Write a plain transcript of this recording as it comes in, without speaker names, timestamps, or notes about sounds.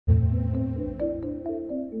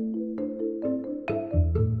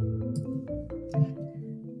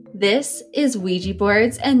This is Ouija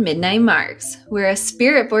Boards and Midnight Marks, where a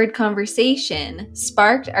spirit board conversation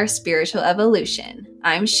sparked our spiritual evolution.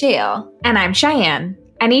 I'm Shale. And I'm Cheyenne.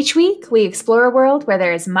 And each week, we explore a world where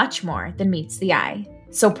there is much more than meets the eye.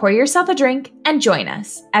 So pour yourself a drink and join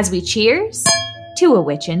us as we cheers to a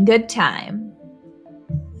witchin' good time.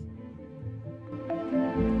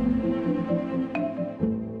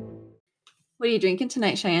 What are you drinking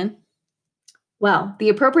tonight, Cheyenne? Well, the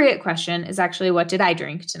appropriate question is actually, what did I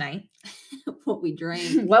drink tonight? What we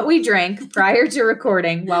drank. What we drank prior to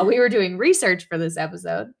recording while we were doing research for this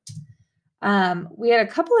episode. We had a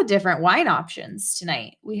couple of different wine options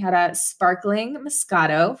tonight. We had a sparkling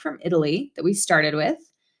Moscato from Italy that we started with,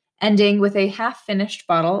 ending with a half-finished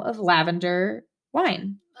bottle of lavender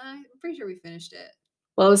wine. I'm pretty sure we finished it.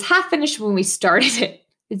 Well, it was half-finished when we started it.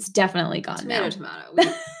 It's definitely gone now. Tomato.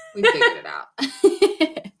 We figured it out.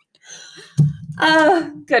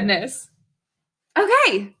 Oh, goodness.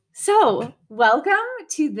 Okay, so welcome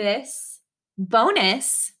to this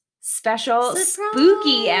bonus special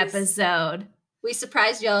spooky episode. We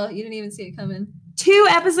surprised y'all. You didn't even see it coming. 2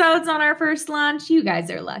 episodes on our first launch. You guys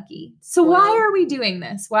are lucky. So why are we doing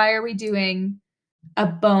this? Why are we doing a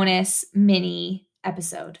bonus mini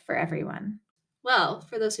episode for everyone? Well,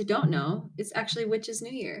 for those who don't know, it's actually Witch's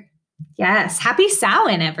New Year. Yes. Happy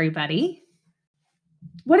Samhain, everybody.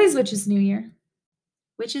 What is Witch's New Year?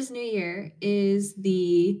 Witch's New Year is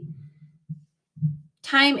the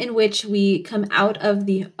time in which we come out of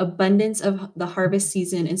the abundance of the harvest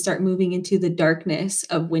season and start moving into the darkness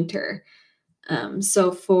of winter.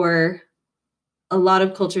 So for a lot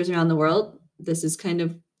of cultures around the world, this is kind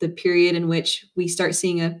of the period in which we start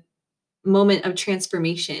seeing a moment of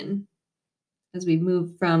transformation as we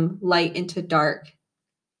move from light into dark.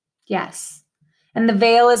 Yes. And the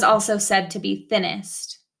veil is also said to be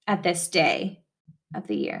thinnest at this day of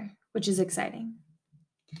the year, which is exciting.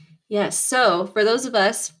 Yes. So for those of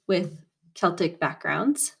us with Celtic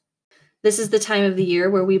backgrounds, this is the time of the year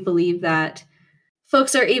where we believe that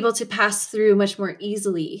folks are able to pass through much more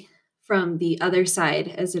easily from the other side,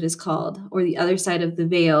 as it is called, or the other side of the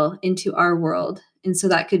veil into our world. And so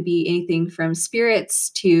that could be anything from spirits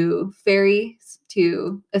to fairies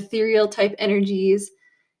to ethereal type energies,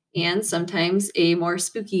 and sometimes a more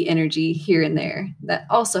spooky energy here and there that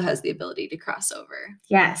also has the ability to cross over.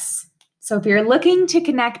 Yes. So if you're looking to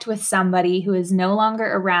connect with somebody who is no longer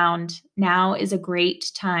around, now is a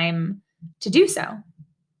great time to do so.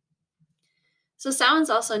 So Samhain's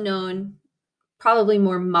also known, probably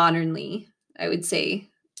more modernly, I would say,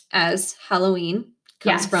 as Halloween.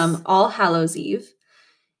 Comes from All Hallows Eve.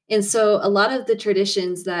 And so a lot of the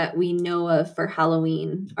traditions that we know of for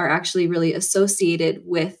Halloween are actually really associated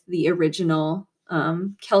with the original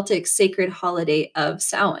Celtic sacred holiday of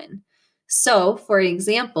Samhain. So, for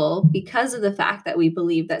example, because of the fact that we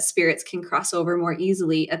believe that spirits can cross over more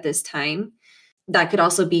easily at this time, that could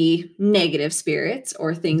also be negative spirits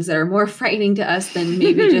or things that are more frightening to us than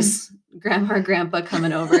maybe just grandma or grandpa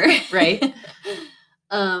coming over. Right.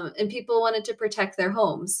 And people wanted to protect their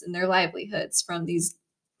homes and their livelihoods from these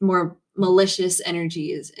more malicious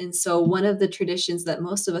energies. And so one of the traditions that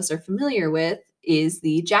most of us are familiar with is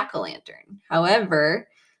the jack-o'-lantern. However,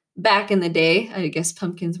 back in the day, I guess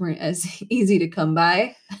pumpkins weren't as easy to come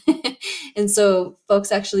by. And so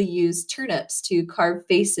folks actually used turnips to carve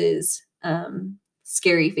faces,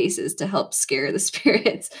 scary faces, to help scare the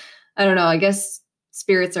spirits. I don't know. I guess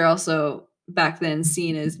spirits are also back then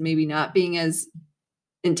seen as maybe not being as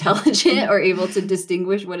intelligent or able to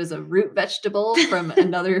distinguish what is a root vegetable from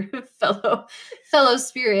another fellow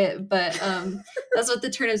spirit, but that's what the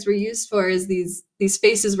turnips were used for. Is these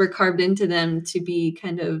faces were carved into them to be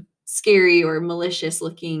kind of scary or malicious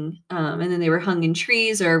looking, and then they were hung in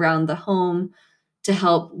trees or around the home to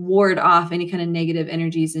help ward off any kind of negative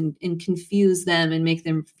energies and confuse them and make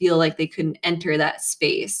them feel like they couldn't enter that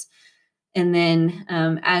space. And then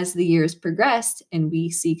as the years progressed and we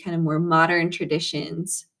see kind of more modern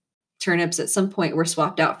traditions, turnips at some point were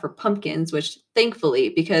swapped out for pumpkins, which thankfully,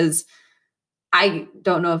 because I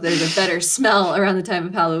don't know if there's a better smell around the time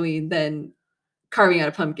of Halloween than carving out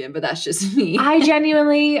a pumpkin, but that's just me. I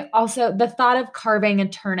genuinely also, the thought of carving a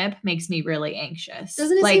turnip makes me really anxious.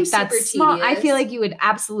 Doesn't it seem super small? tedious? I feel like you would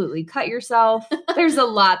absolutely cut yourself. There's a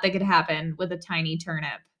lot that could happen with a tiny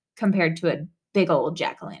turnip compared to a big old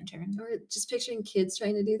jack-o'-lantern. Or just picturing kids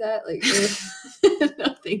trying to do that. Like,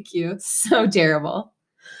 no, thank you. So terrible.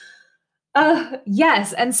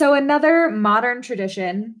 Yes. And so another modern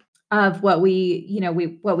tradition of what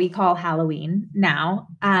we call Halloween now,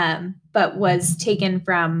 but was taken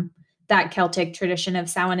from that Celtic tradition of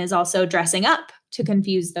Samhain, is also dressing up to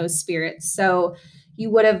confuse those spirits. So you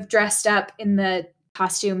would have dressed up in the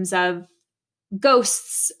costumes of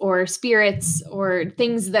ghosts or spirits or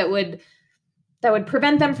things that would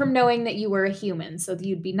prevent them from knowing that you were a human. So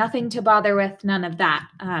you'd be nothing to bother with, none of that.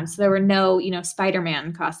 So there were no,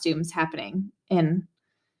 Spider-Man costumes happening in,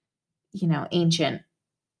 ancient.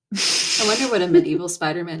 I wonder what a medieval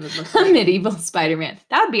Spider-Man would look like. A medieval Spider-Man.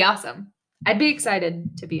 That would be awesome. I'd be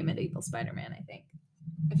excited to be a medieval Spider-Man, I think.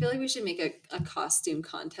 I feel like we should make a costume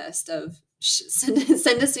contest of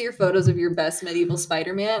send us your photos of your best medieval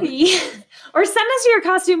Spider-Man. Yeah. Or send us your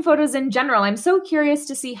costume photos in general. I'm so curious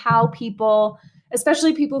to see how people,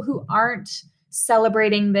 especially people who aren't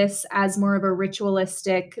celebrating this as more of a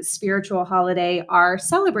ritualistic spiritual holiday, are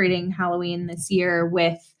celebrating Halloween this year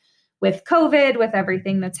with COVID, with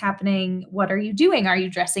everything that's happening. What are you doing? Are you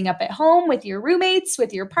dressing up at home with your roommates,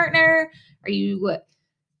 with your partner? Are you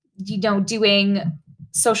doing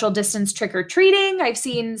social distance trick-or-treating? I've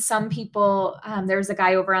seen some people, there's a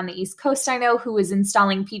guy over on the East Coast I know who was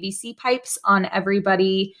installing PVC pipes on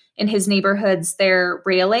everybody in his neighborhood's their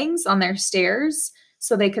railings on their stairs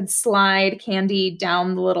so they could slide candy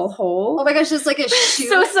down the little hole. Oh my gosh, it's like a chute.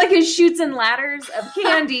 So it's like a chutes and ladders of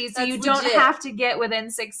candy, so you don't legit. have to get within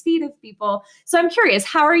 6 feet of people. So I'm curious,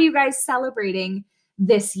 how are you guys celebrating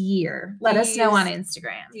this year? Let us know on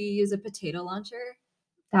Instagram. Do you use a potato launcher?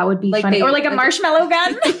 That would be funny. Or like a marshmallow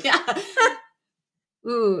gun. Yeah.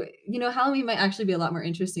 Ooh, Halloween might actually be a lot more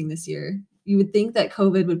interesting this year. You would think that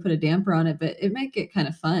COVID would put a damper on it, but it might get kind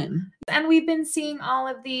of fun. And we've been seeing all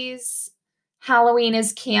of these. Halloween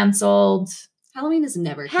is canceled. Halloween is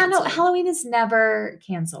never canceled. Halloween is never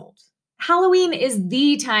canceled. Halloween is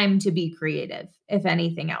the time to be creative, if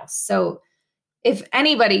anything else. So if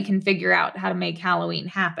anybody can figure out how to make Halloween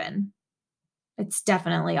happen, it's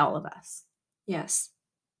definitely all of us. Yes.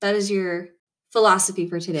 That is your philosophy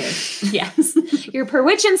for today. Yes. Your per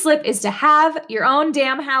witch and slip is to have your own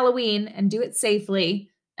damn Halloween and do it safely.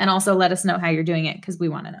 And also let us know how you're doing it because we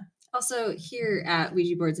want to know. Also, here at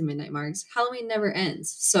Ouija Boards and Midnight Marks, Halloween never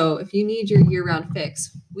ends. So if you need your year-round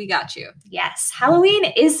fix, we got you. Yes, Halloween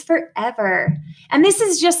is forever. And this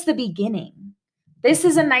is just the beginning. This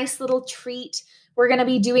is a nice little treat. We're going to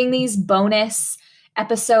be doing these bonus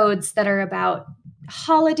episodes that are about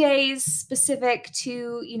holidays specific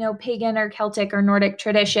to, pagan or Celtic or Nordic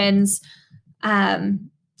traditions,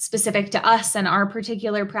 specific to us and our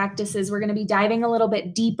particular practices. We're going to be diving a little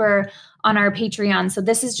bit deeper on our Patreon. So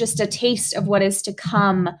this is just a taste of what is to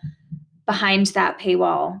come behind that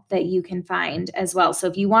paywall that you can find as well. So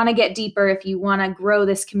if you want to get deeper, if you want to grow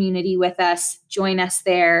this community with us, join us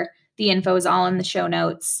there. The info is all in the show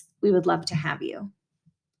notes. We would love to have you.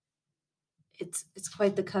 It's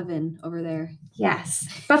quite the coven over there. Yes.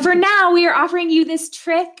 But for now, we are offering you this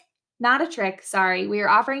trick. Not a trick, sorry. We are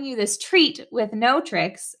offering you this treat with no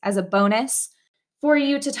tricks as a bonus for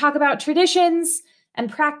you to talk about traditions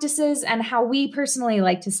and practices and how we personally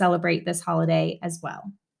like to celebrate this holiday as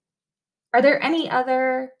well. Are there any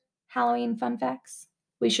other Halloween fun facts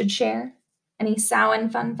we should share? Any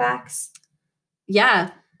Samhain fun facts?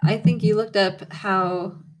 Yeah, I think you looked up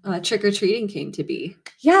how trick-or-treating came to be.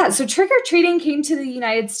 Yeah, so trick-or-treating came to the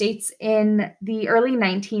United States in the early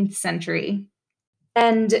 19th century.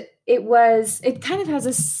 And it kind of has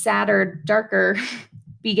a sadder, darker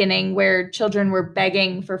beginning where children were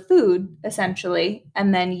begging for food, essentially.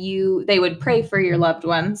 And then they would pray for your loved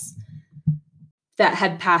ones that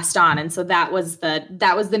had passed on. And so that was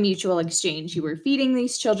the mutual exchange. You were feeding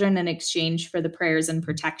these children in exchange for the prayers and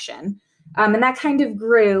protection. And that kind of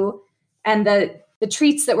grew. And the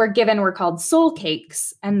treats that were given were called soul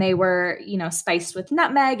cakes, and they were, spiced with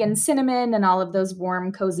nutmeg and cinnamon and all of those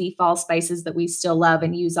warm, cozy fall spices that we still love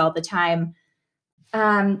and use all the time.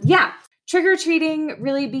 Trick-or-treating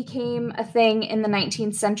really became a thing in the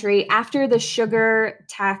 19th century. After the sugar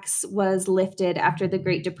tax was lifted after the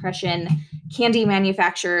Great Depression, candy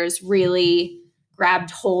manufacturers really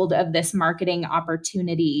grabbed hold of this marketing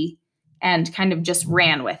opportunity and kind of just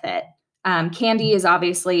ran with it. Candy is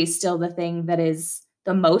obviously still the thing that is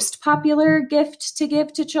the most popular gift to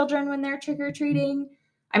give to children when they're trick-or-treating.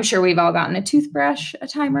 I'm sure we've all gotten a toothbrush a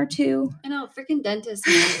time or two. I know, freaking dentists,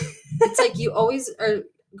 man. It's like you always are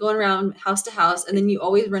going around house to house, and then you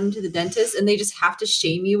always run into the dentist, and they just have to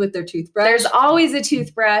shame you with their toothbrush. There's always a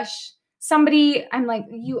toothbrush. I'm like,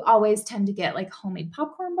 you always tend to get like homemade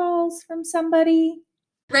popcorn balls from somebody.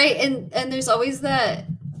 Right, and there's always that...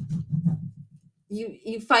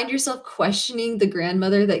 You find yourself questioning the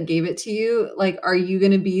grandmother that gave it to you. Like, are you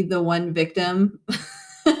going to be the one victim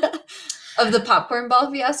of the popcorn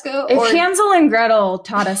ball fiasco? If Hansel and Gretel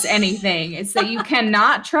taught us anything, it's that you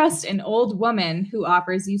cannot trust an old woman who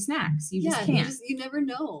offers you snacks. You just can't. You never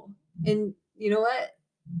know. And you know what?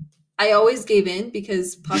 I always gave in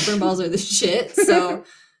because popcorn balls are the shit. So,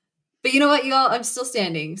 but you know what, y'all? I'm still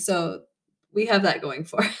standing. So we have that going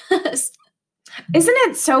for us. Isn't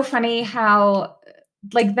it so funny how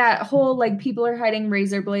like that whole like people are hiding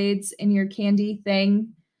razor blades in your candy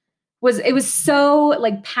thing was so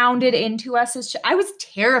like pounded into us as I was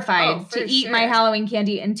terrified to eat my Halloween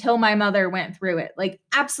candy until my mother went through it. Like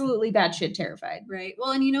absolutely batshit terrified. Right. Well,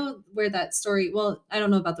 and you know where that story, well, I don't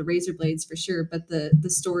know about the razor blades for sure, but the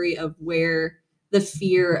story of where the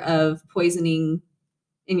fear of poisoning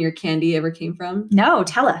in your candy ever came from? No,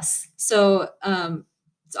 tell us. So,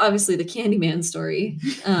 it's obviously the Candyman story.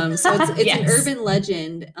 So it's yes. An urban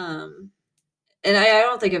legend. And I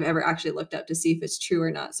don't think I've ever actually looked up to see if it's true or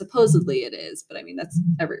not. Supposedly it is, but I mean, that's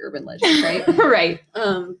every urban legend, right? Right.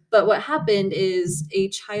 But what happened is a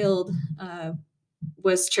child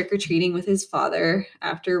was trick-or-treating with his father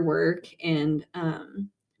after work. And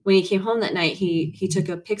when he came home that night, he took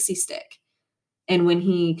a pixie stick. And when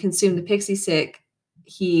he consumed the pixie stick,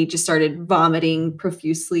 he just started vomiting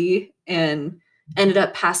profusely and ended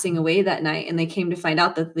up passing away that night. And they came to find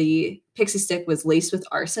out that the pixie stick was laced with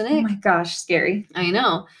arsenic. Oh my gosh, scary. I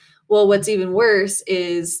know. Well, what's even worse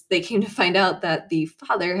is they came to find out that the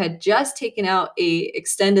father had just taken out a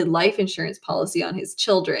extended life insurance policy on his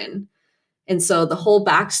children. And so the whole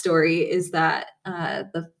backstory is that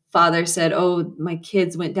the father said, oh, my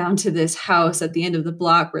kids went down to this house at the end of the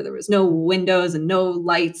block where there was no windows and no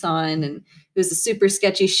lights on. And it was a super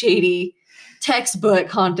sketchy, shady textbook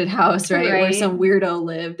haunted house, right? Where some weirdo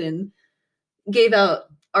lived and gave out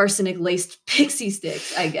arsenic laced pixie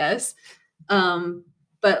sticks, I guess.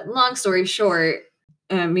 But long story short,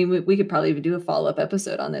 I mean, we could probably even do a follow-up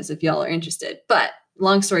episode on this if y'all are interested. But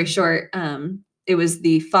long story short, it was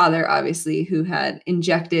the father, obviously, who had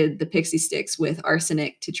injected the pixie sticks with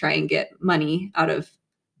arsenic to try and get money out of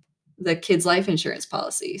the kid's life insurance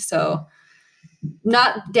policy. So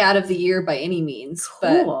not dad of the year by any means,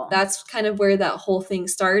 but that's kind of where that whole thing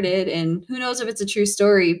started. And who knows if it's a true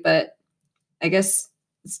story, but I guess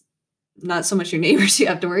it's not so much your neighbors you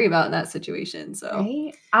have to worry about in that situation. So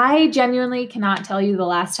right? I genuinely cannot tell you the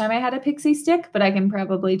last time I had a pixie stick, but I can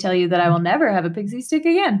probably tell you that I will never have a pixie stick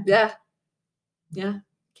again. Yeah. Yeah.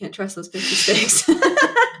 Can't trust those pixie sticks.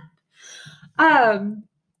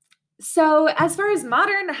 So as far as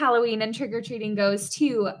modern Halloween and trick-or-treating goes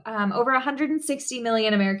too, over 160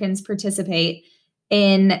 million Americans participate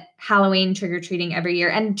in Halloween trick-or-treating every year.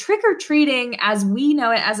 And trick-or-treating, as we know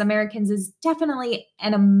it as Americans, is definitely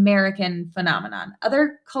an American phenomenon.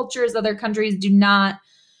 Other cultures, other countries do not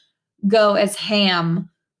go as ham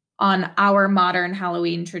on our modern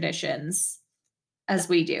Halloween traditions as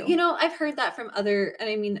we do. You know, I've heard that from other, and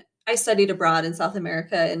I mean, I studied abroad in South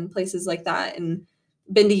America and places like that and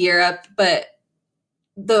been to Europe, but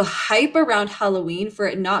the hype around Halloween for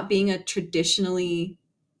it not being a traditionally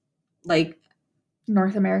like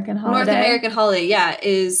North American holiday, yeah,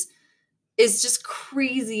 is just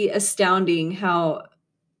crazy astounding how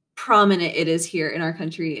prominent it is here in our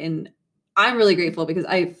country. And I'm really grateful because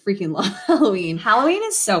I freaking love Halloween. Halloween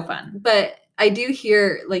is so fun. But I do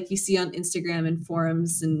hear, like you see on Instagram and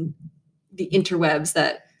forums and the interwebs,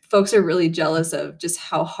 that folks are really jealous of just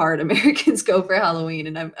how hard Americans go for Halloween.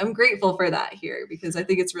 And I'm grateful for that here because I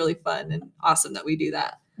think it's really fun and awesome that we do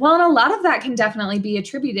that. Well, and a lot of that can definitely be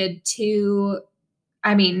attributed to,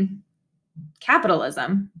 I mean,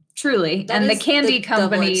 capitalism, truly. That and the candy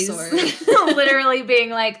companies literally being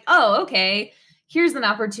like, oh, okay, here's an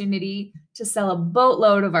opportunity to sell a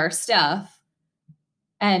boatload of our stuff.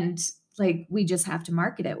 And like, we just have to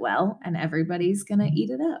market it well and everybody's going to eat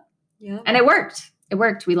it up. Yeah. And it worked. It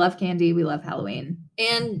worked. We love candy. We love Halloween.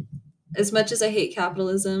 And as much as I hate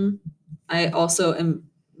capitalism, I also am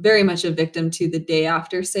very much a victim to the day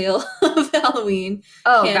after sale of Halloween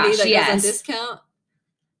candy that goes on discount.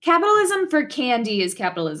 Capitalism for candy is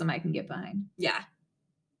capitalism I can get behind. Yeah.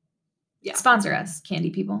 Yeah. Sponsor us,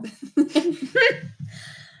 candy people.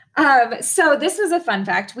 So this was a fun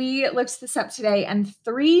fact. We looked this up today, and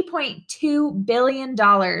 $3.2 billion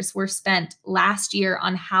were spent last year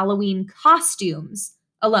on Halloween costumes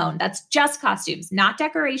alone. That's just costumes, not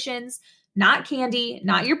decorations, not candy,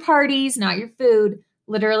 not your parties, not your food,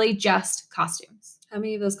 literally just costumes. How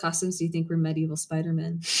many of those costumes do you think were medieval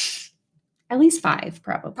Spider-Man? At least 5,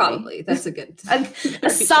 probably. Probably. That's a good a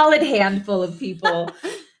solid handful of people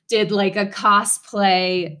did like a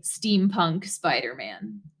cosplay steampunk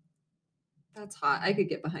Spider-Man. That's hot. I could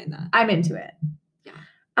get behind that. I'm into it.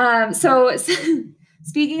 Yeah. So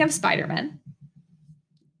speaking of Spider-Man,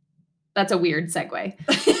 that's a weird segue.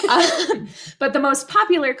 But the most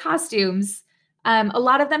popular costumes A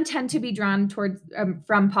lot of them tend to be drawn towards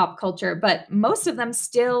from pop culture, but most of them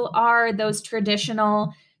still are those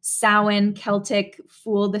traditional Samhain Celtic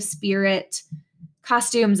fool the spirit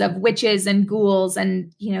costumes of witches and ghouls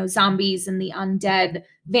and, you know, zombies and the undead,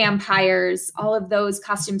 vampires. All of those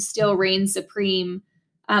costumes still reign supreme,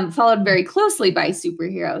 followed very closely by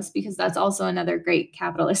superheroes, because that's also another great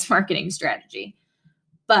capitalist marketing strategy.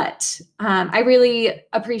 But I really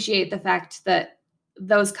appreciate the fact that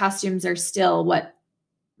those costumes are still what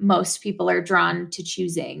most people are drawn to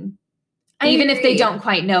choosing, even if they don't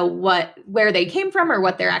quite know where they came from or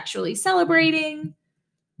what they're actually celebrating.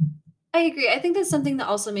 I agree. I think that's something that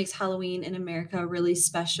also makes Halloween in America really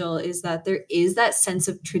special, is that there is that sense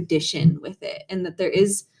of tradition with it, and that there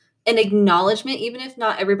is an acknowledgement, even if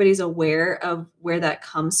not everybody's aware of where that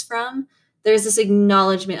comes from, there's this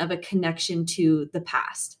acknowledgement of a connection to the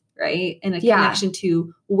past, right? And a connection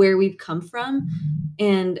to where we've come from.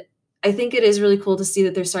 And I think it is really cool to see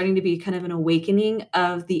that there's starting to be kind of an awakening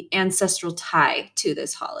of the ancestral tie to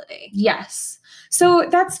this holiday. Yes. So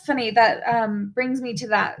that's funny. That brings me to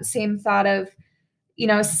that same thought of, you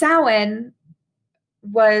know, Samhain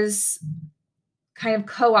was kind of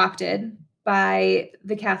co-opted by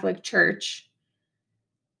the Catholic Church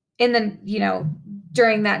in the, you know,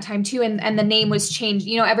 during that time too. And the name was changed.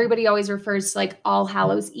 You know, everybody always refers to like All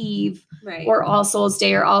Hallows Eve, right, or All Souls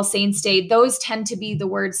Day or All Saints Day. Those tend to be the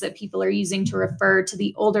words that people are using to refer to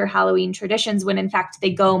the older Halloween traditions, when in fact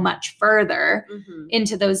they go much further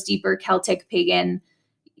into those deeper Celtic pagan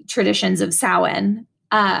traditions of Samhain.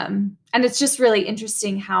 And it's just really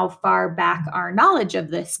interesting how far back our knowledge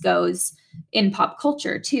of this goes in pop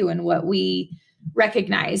culture too, and what we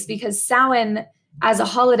recognize, because Samhain as a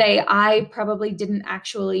holiday, I probably didn't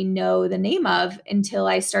actually know the name of until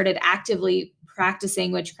I started actively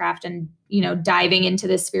practicing witchcraft and, you know, diving into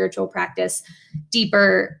this spiritual practice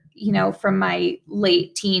deeper, you know, from my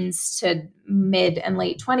late teens to mid and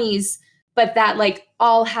late 20s. But that like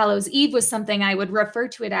All Hallows Eve was something I would refer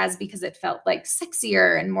to it as because it felt like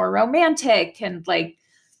sexier and more romantic, and like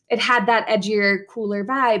it had that edgier, cooler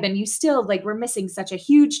vibe. And you still like were missing such a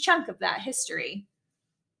huge chunk of that history.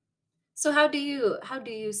 So how do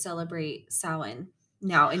you celebrate Samhain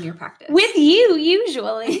now in your practice? With you,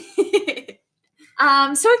 usually. So it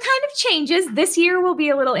kind of changes. This year will be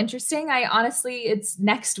a little interesting. It's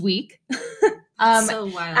next week. So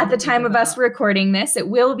wild at the time of us recording this, it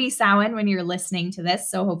will be Samhain when you're listening to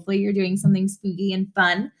this. So hopefully you're doing something spooky and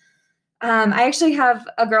fun. I actually have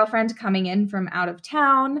a girlfriend coming in from out of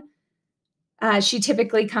town. She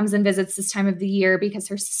typically comes and visits this time of the year because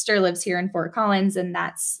her sister lives here in Fort Collins, and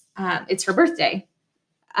it's her birthday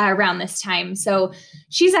around this time. So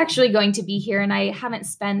she's actually going to be here, and I haven't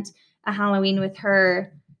spent a Halloween with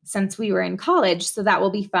her since we were in college. So that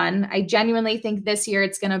will be fun. I genuinely think this year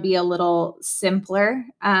it's going to be a little simpler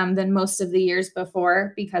than most of the years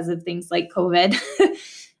before because of things like COVID.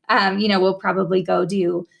 You know, we'll probably go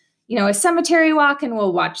do, you know, a cemetery walk, and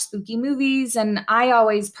we'll watch spooky movies. And I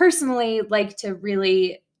always personally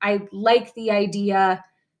I like the idea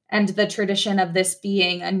and the tradition of this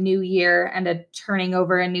being a new year and a turning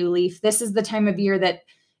over a new leaf. This is the time of year that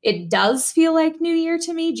it does feel like New Year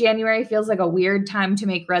to me. January feels like a weird time to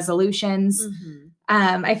make resolutions.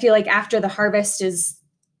 I feel like after the harvest is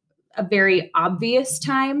a very obvious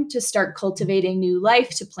time to start cultivating new life,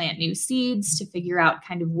 to plant new seeds, to figure out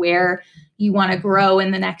kind of where you want to grow in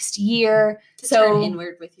the next year. To turn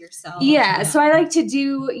inward with yourself. Yeah. So I like to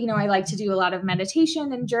do a lot of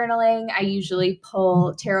meditation and journaling. I usually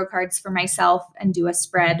pull tarot cards for myself and do a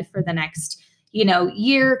spread for the next, you know,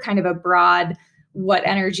 year, kind of a broad, what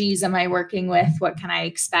energies am I working with? What can I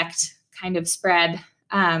expect kind of spread?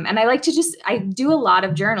 And I do a lot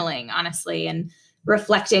of journaling, honestly, and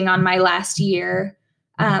reflecting on my last year.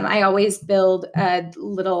 I always build a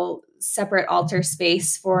little separate altar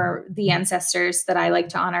space for the ancestors that I like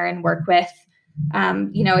to honor and work with.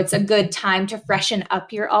 You know, it's a good time to freshen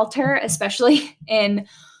up your altar, especially in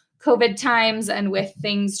COVID times and with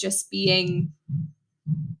things just being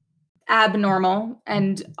abnormal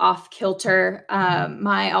and off kilter.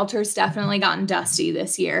 My altar's definitely gotten dusty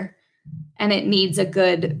this year, and it needs a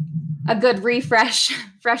good refresh,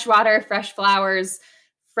 fresh water, fresh flowers,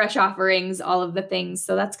 fresh offerings, all of the things.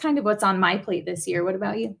 So that's kind of what's on my plate this year. What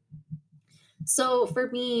about you? So for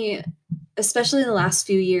me, especially in the last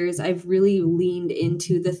few years, I've really leaned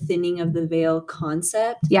into the thinning of the veil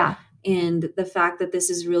concept. Yeah. And the fact that this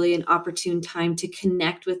is really an opportune time to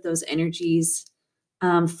connect with those energies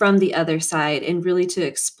from the other side and really to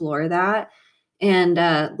explore that. And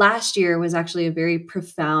last year was actually a very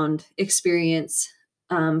profound experience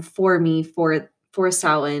for me for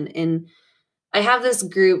Samhain. And I have this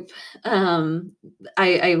group.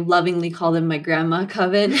 I lovingly call them my grandma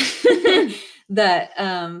coven that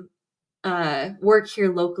work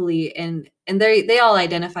here locally, and they all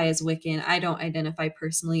identify as Wiccan. I don't identify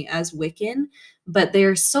personally as Wiccan, but they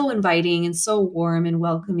are so inviting and so warm and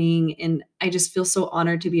welcoming, and I just feel so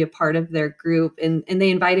honored to be a part of their group. And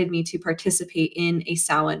they invited me to participate in a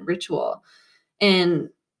Samhain ritual, and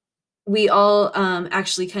we all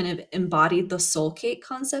actually kind of embodied the soul cake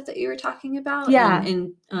concept that you were talking about. Yeah.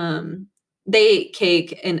 And they ate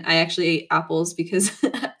cake, and I actually ate apples because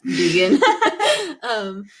vegan.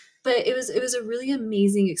 But it was a really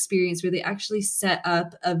amazing experience where they actually set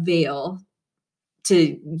up a veil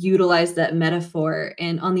to utilize that metaphor.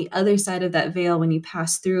 And on the other side of that veil, when you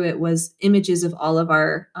pass through it, was images of all of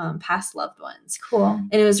our past loved ones. Cool.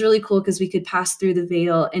 And it was really cool because we could pass through the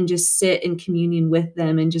veil and just sit in communion with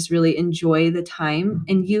them and just really enjoy the time.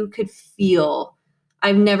 And you could feel,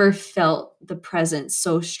 I've never felt the presence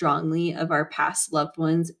so strongly of our past loved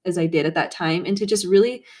ones as I did at that time. And to just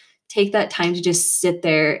really take that time to just sit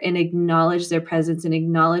there and acknowledge their presence and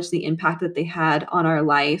acknowledge the impact that they had on our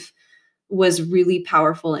life was really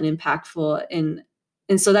powerful and impactful. And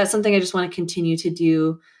so that's something I just want to continue to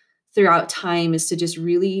do throughout time, is to just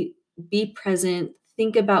really be present,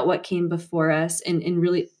 think about what came before us, and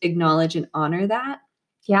really acknowledge and honor that.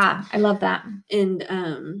 Yeah, I love that. And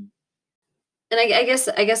I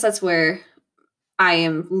guess that's where I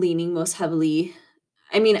am leaning most heavily.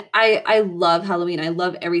 I mean, I love Halloween. I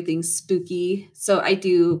love everything spooky. So I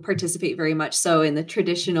do participate very much so in the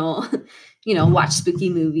traditional, watch spooky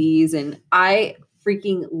movies. And I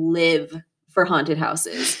freaking live for haunted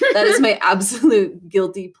houses. That is my absolute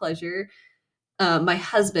guilty pleasure. My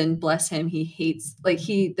husband, bless him,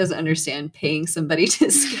 he doesn't understand paying somebody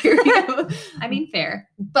to scare you. I mean, fair.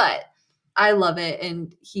 But I love it.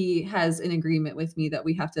 And he has an agreement with me that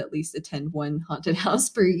we have to at least attend one haunted house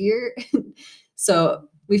per year. So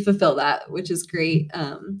we fulfill that, which is great.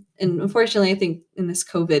 And unfortunately, I think in this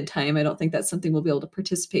COVID time, I don't think that's something we'll be able to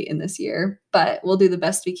participate in this year, but we'll do the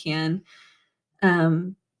best we can.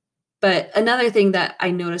 But another thing that I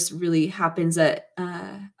notice really happens that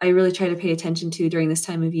I really try to pay attention to during this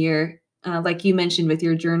time of year, like you mentioned with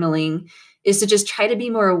your journaling, is to just try to be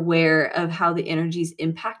more aware of how the energies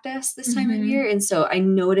impact us this time of year. And so I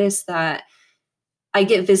notice that I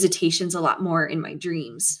get visitations a lot more in my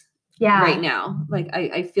dreams. Yeah. Right now. Like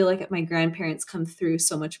I feel like my grandparents come through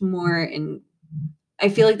so much more, and I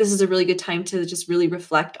feel like this is a really good time to just really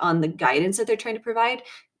reflect on the guidance that they're trying to provide.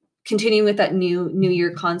 Continuing with that new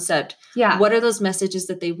year concept. Yeah. What are those messages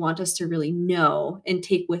that they want us to really know and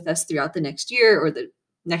take with us throughout the next year or the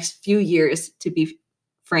next few years, to be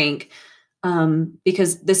frank?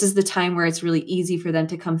 Because this is the time where it's really easy for them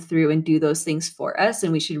to come through and do those things for us.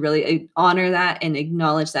 And we should really honor that and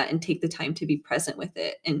acknowledge that and take the time to be present with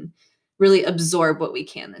it and really absorb what we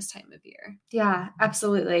can this time of year. Yeah,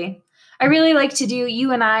 absolutely. I really like to do,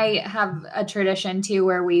 you and I have a tradition too,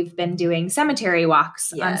 where we've been doing cemetery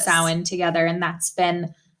walks on Samhain together. And that's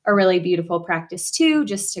been a really beautiful practice too,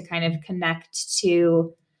 just to kind of connect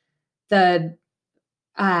to the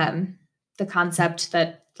concept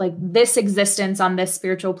that like this existence on this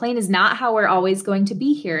spiritual plane is not how we're always going to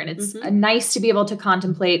be here. And it's nice to be able to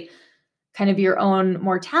contemplate kind of your own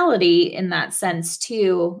mortality in that sense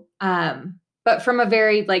too. But from a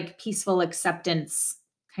very like peaceful acceptance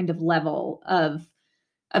kind of level of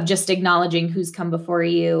just acknowledging who's come before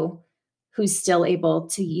you, who's still able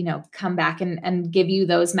to, come back and give you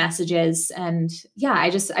those messages. And yeah,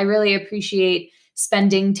 I really appreciate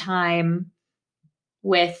spending time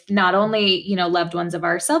with not only, loved ones of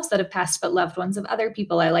ourselves that have passed, but loved ones of other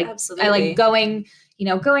people. I like going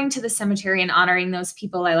to the cemetery and honoring those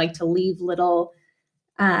people. I like to leave little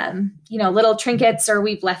trinkets, or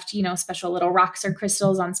we've left, special little rocks or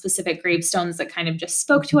crystals on specific gravestones that kind of just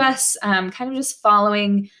spoke to us. Kind of just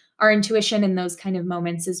following our intuition in those kind of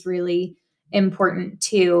moments is really important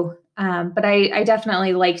too. But I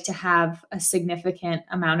definitely like to have a significant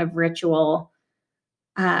amount of ritual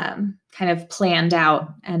kind of planned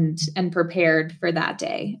out and prepared for that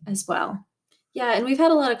day as well. Yeah. And we've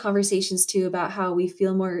had a lot of conversations too about how we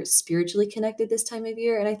feel more spiritually connected this time of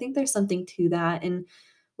year. And I think there's something to that. And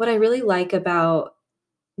what I really like about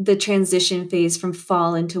the transition phase from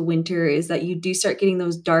fall into winter is that you do start getting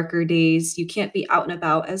those darker days. You can't be out and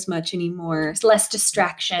about as much anymore. It's less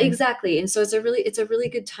distraction. Exactly. And so it's a really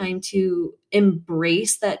good time to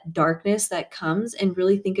embrace that darkness that comes and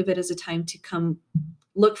really think of it as a time to come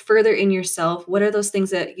look further in yourself. What are those things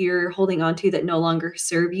that you're holding on to that no longer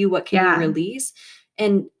serve you? What can you release?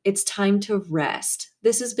 And it's time to rest.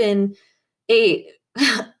 This has been a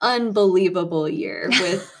unbelievable year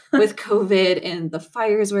with with COVID and the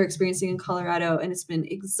fires we're experiencing in Colorado, and it's been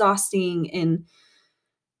exhausting.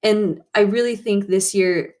 And I really think this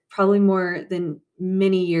year, probably more than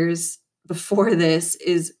many years before this,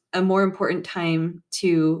 is a more important time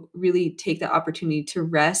to really take the opportunity to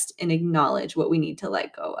rest and acknowledge what we need to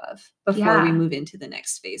let go of before we move into the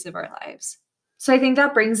next phase of our lives. So I think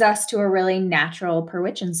that brings us to a really natural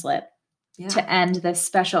permission slip to end this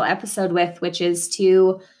special episode with, which is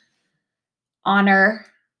to honor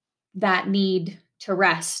that need to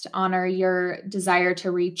rest, honor your desire to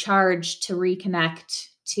recharge, to reconnect,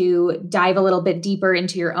 to dive a little bit deeper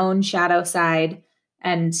into your own shadow side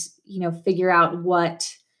and, figure out what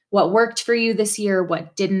worked for you this year,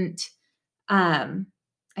 what didn't. I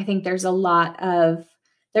think there's just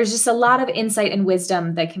a lot of insight and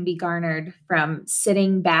wisdom that can be garnered from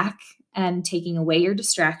sitting back and taking away your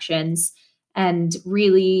distractions and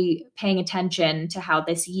really paying attention to how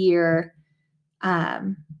this year,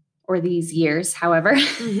 or these years, however,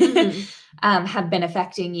 have been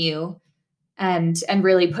affecting you, and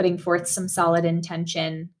really putting forth some solid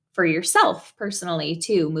intention for yourself personally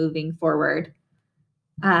too, moving forward.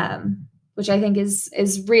 Which I think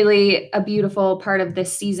is really a beautiful part of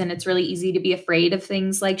this season. It's really easy to be afraid of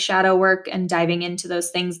things like shadow work and diving into those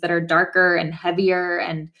things that are darker and heavier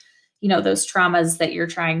and, those traumas that you're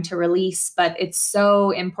trying to release. But it's so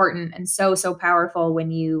important and so, so powerful when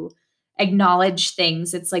you acknowledge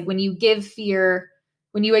things. It's like when you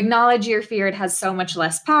acknowledge your fear, it has so much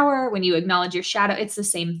less power. When you acknowledge your shadow, it's the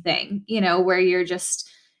same thing, where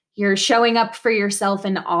you're showing up for yourself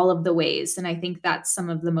in all of the ways. And I think that's some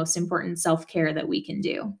of the most important self-care that we can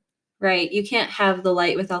do. Right. You can't have the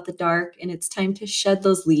light without the dark. And it's time to shed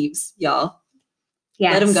those leaves, y'all.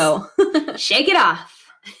 Yes. Let them go. Shake it off.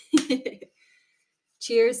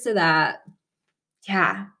 Cheers to that.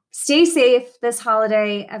 Yeah. Stay safe this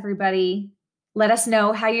holiday, everybody. Let us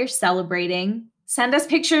know how you're celebrating. Send us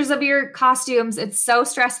pictures of your costumes. It's so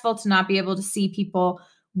stressful to not be able to see people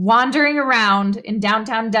wandering around in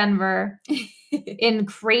downtown Denver in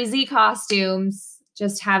crazy costumes,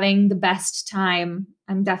 just having the best time.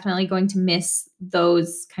 I'm definitely going to miss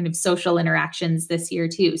those kind of social interactions this year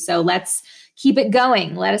too. So let's keep it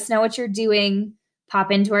going. Let us know what you're doing. Pop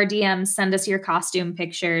into our DMs, send us your costume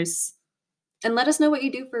pictures. And let us know what you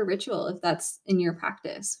do for a ritual if that's in your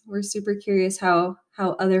practice. We're super curious how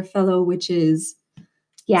other fellow witches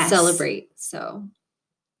celebrate. So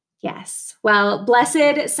yes. Well,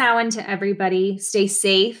 blessed Samhain to everybody. Stay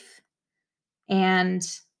safe and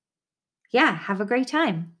have a great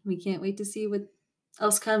time. We can't wait to see what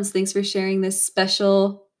else comes. Thanks for sharing this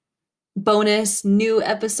special bonus new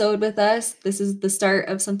episode with us. This is the start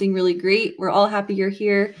of something really great. We're all happy you're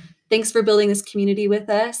here. Thanks for building this community with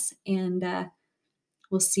us. And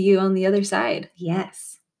we'll see you on the other side.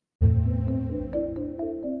 Yes.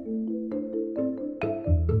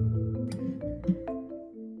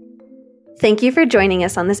 Thank you for joining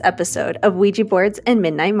us on this episode of Ouija Boards and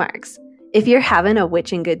Midnight Marks. If you're having a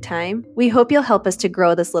witching good time, we hope you'll help us to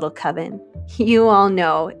grow this little coven. You all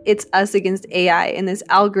know it's us against AI in this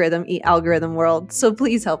algorithm world, so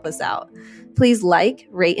please help us out. Please like,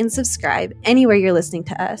 rate, and subscribe anywhere you're listening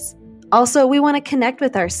to us. Also, we want to connect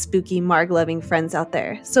with our spooky Marg-loving friends out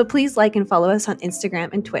there, so please like and follow us on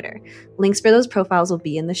Instagram and Twitter. Links for those profiles will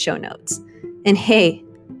be in the show notes. And hey,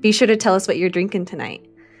 be sure to tell us what you're drinking tonight.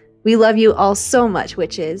 We love you all so much,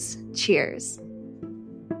 witches. Cheers.